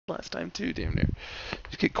last time too, damn near.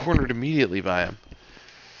 Just get cornered immediately by him.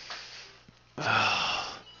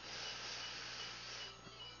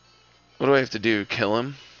 What do I have to do? Kill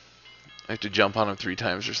him? I have to jump on him 3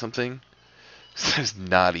 times or something? That's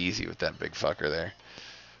not easy with that big fucker there.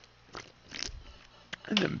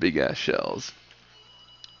 And them big ass shells.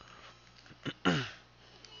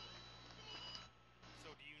 So,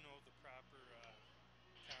 do you know the proper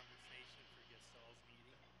conversation for Gestall's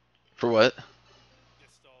meeting? For what?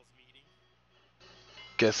 Gestall's meeting?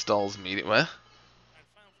 Gestall's meeting. What? On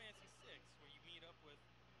Final Fantasy VI, where you meet up with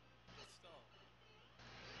Gestall.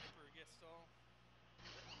 Emperor Gestall.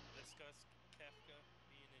 Discuss Kefka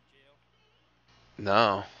being in jail.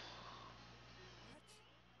 No. What?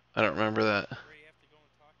 I don't remember that. Where you have to go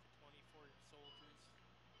and talk to 24 soldiers.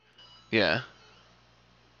 Yeah.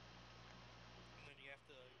 And then you have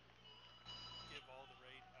to give all the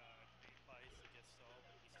right replies to Gestall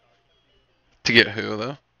when he's talking to you. To get who,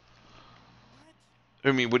 though? What?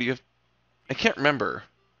 I mean, what do you have? I can't remember.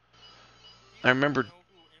 Do you I even remember. know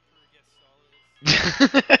who Emperor Gestall is?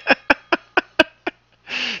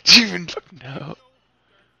 Do you even Do you know? know who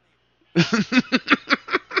Darth Vader is? Do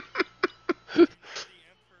you know the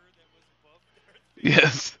Emperor that was above Darth Vader?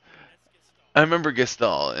 Yes. That's Gestall. I remember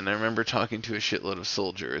Gestalt, and I remember talking to a shitload of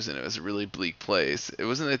soldiers, and it was a really bleak place. It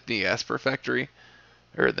wasn't it the Esper factory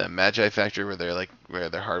or the Magi factory where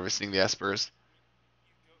they're harvesting the Espers.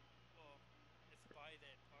 You go, well, it's by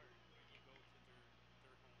that part where you go to their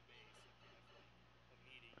home base and have like a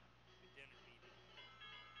meeting, a dinner meeting.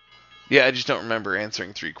 Yeah, I just don't remember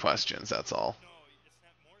answering 3 questions. That's all. No, it's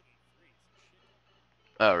not more than three. It's a shit ton.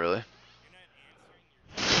 Oh, really? You're not answering.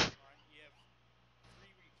 You're just replying. You have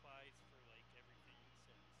three replies for like everything he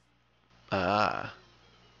says. Ah.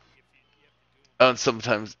 You have to do them Oh, and like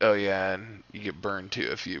sometimes, oh yeah, and you get burned too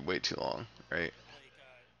if you wait too long, right?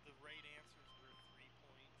 the right answer is worth 3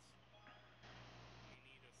 points, and you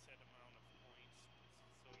need a set amount of points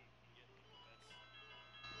so you can get like the best.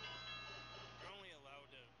 You're only allowed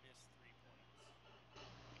to miss 3 points.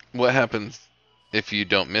 What happens if you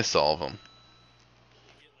don't miss all of them?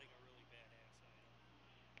 You get like a really badass item.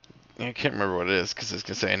 I can't remember what it is because I was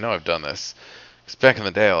gonna say I know I've done this. Because back in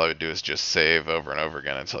the day, all I would do is just save over and over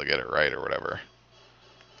again until I get it right or whatever,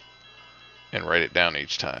 and write it down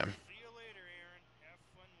each time. See you later, Aaron. Have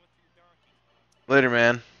fun with your Donkey Kong. Later,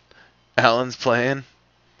 man. Alan's playing.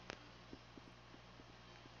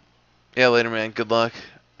 Yeah, later, man. Good luck.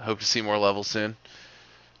 Hope to see more levels soon.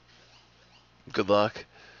 Good luck.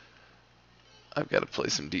 I've got to play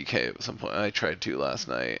some DK at some point. I tried to last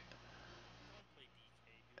night. Don't play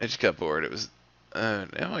DK, I dude. just got bored. It was,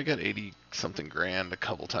 now I got 80 something grand a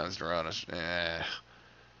couple times in a row.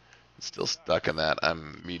 Still stuck in Sucks. that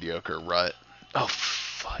I'm mediocre rut. Oh,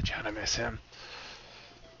 fudge, how'd I miss him?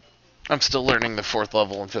 I'm still learning the 4th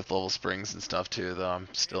level and 5th level springs and stuff too, though I'm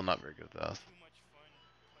You're still having not very good at those. too much fun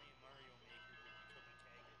playing Mario Maker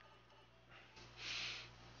that you couldn't tag it.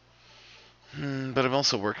 But I'm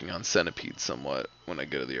also working on Centipede somewhat when I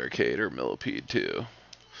go to the arcade, or Millipede too.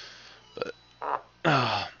 But,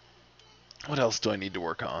 what else do I need to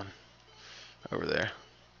work on over there?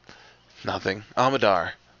 Nothing.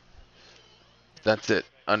 Amadar. That's Pinball, it.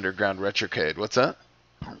 but I heard that Underground they might be Retrocade. getting What's that?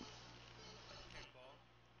 pinball,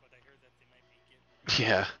 but I heard that they might be getting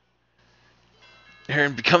Yeah.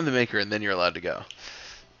 Aaron, become the maker and then you're allowed to go.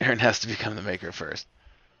 Aaron has to become the maker first.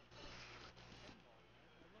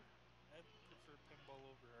 pinball, man. I prefer pinball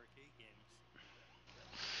over arcade games.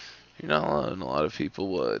 You're not alone. A lot of people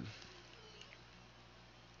would.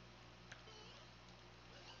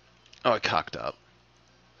 Oh, I cocked up.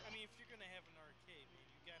 I mean, if you're gonna have an arcade, man,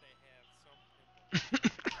 you gotta have some pinball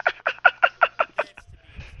machines. That's to be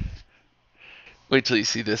expected. Wait till you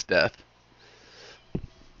see this death.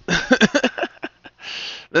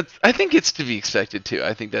 That's. I think it's to be expected too.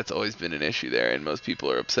 I think that's always been an issue there, and most people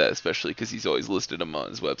are upset, especially because he's always listed him on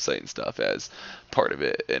his website and stuff as part of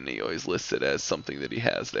it, and he always lists it as something that he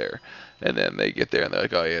has there. And then they get there and they're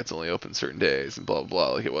like, "Oh yeah, it's only open certain days," and blah blah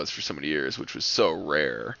blah, like it was for so many years, which was so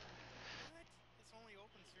rare. What? It's only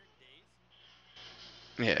open certain days?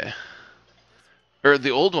 Yeah. That's Or the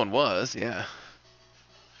bullshit. old one was, yeah.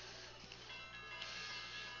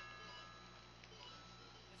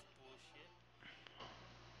 That's bullshit.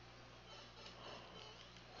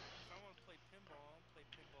 If I want to play pinball, I'll play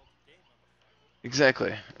pinball today, motherfucker.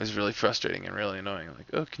 Exactly. It was really frustrating and really annoying. Like,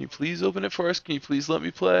 oh, can you please open it for us? Can you please let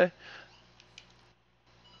me play?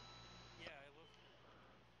 Yeah, I love pinball,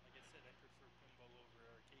 man. Like I said, I prefer pinball over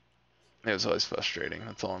arcade games. It was always frustrating.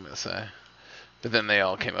 That's all I'm gonna say. But then they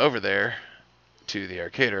all came over there to the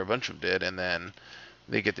arcade, or a bunch of them did, and then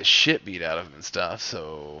they get the shit beat out of them and stuff.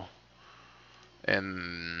 So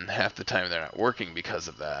and half the time they're not working because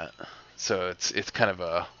of that. So it's kind of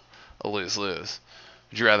a lose lose.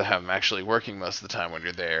 Would you rather have them actually working most of the time when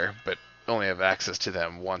you're there, but only have access to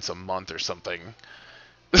them once a month or something?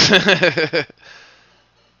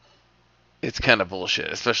 It's kind of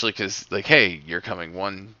bullshit, especially because, like, hey, you're coming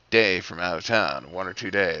one day from out of town, 1 or 2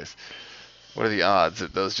 days. What are the odds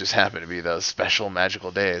that those just happen to be those special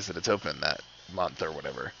magical days that it's open that month or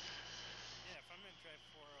whatever? Yeah, if I'm gonna drive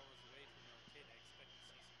 4 hours away to an arcade, I expect to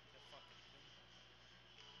see some fucking pinball. That's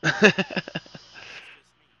just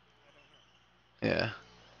me. I don't know. Yeah,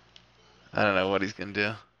 I don't know what he's Especially gonna if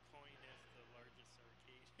do. it's coined as the largest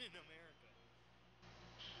arcade in America.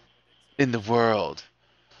 I would expect In to the see some. world,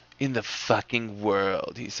 in the fucking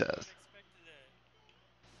world, he I says. would expect to see pinball.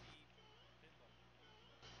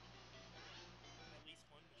 At least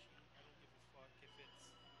one machine. I don't give a fuck if it's,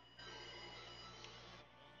 I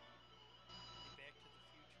don't know, a Back to the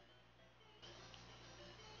Future.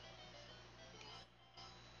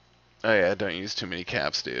 Oh yeah, don't use too many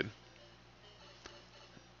caps, dude.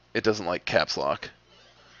 It doesn't like caps lock.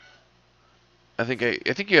 I think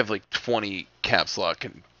you have like 20 caps lock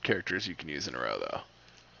and characters you can use in a row though.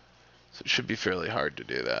 So it should be fairly hard to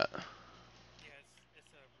do that. Yeah,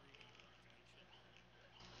 it's a rune convention.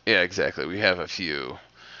 Yeah, exactly. We have a few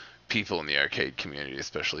people in the arcade community,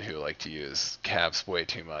 especially who like to use caps way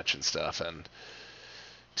too much and stuff, and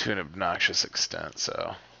to an obnoxious extent.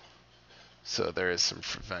 So there is some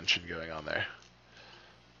prevention going on there.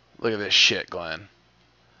 Look at this shit, Glenn.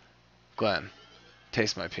 Glenn,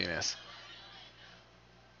 taste my penis. What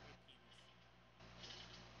penis?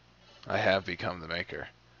 I have become the maker.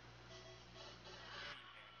 No, you haven't.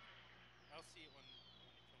 I'll see it when it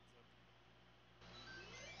comes up.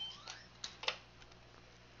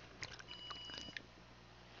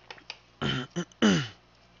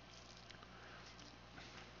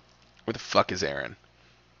 Where the fuck is Aaron?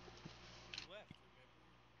 He left, remember?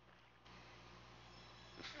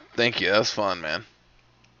 Thank you. That was fun, man.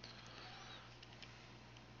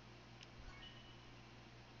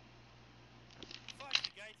 Fuck,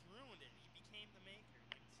 you guys ruined it. He became the maker.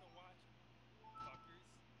 I'm still watching. Fuckers.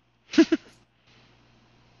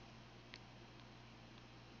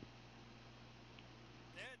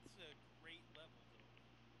 That's a great level, though.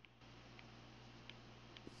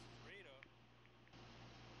 Straight up.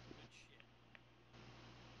 Good shit. What do you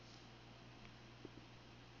think,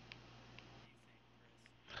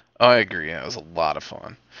 Chris? Oh, I agree. Yeah, it was a lot of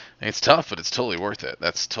fun. It's tough, but it's totally worth it.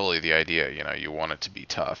 That's totally the idea. You know, you want it to be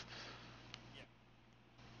tough. Yeah.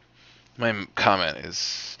 My comment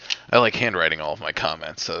is, I like handwriting all of my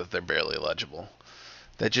comments so that they're barely legible.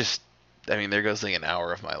 That just, I mean, there goes like an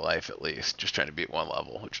hour of my life at least just trying to beat one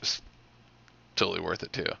level, which is totally worth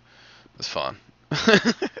it too. It was fun.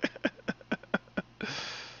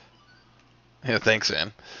 Yeah, thanks,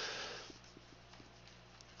 man.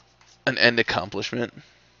 An end accomplishment.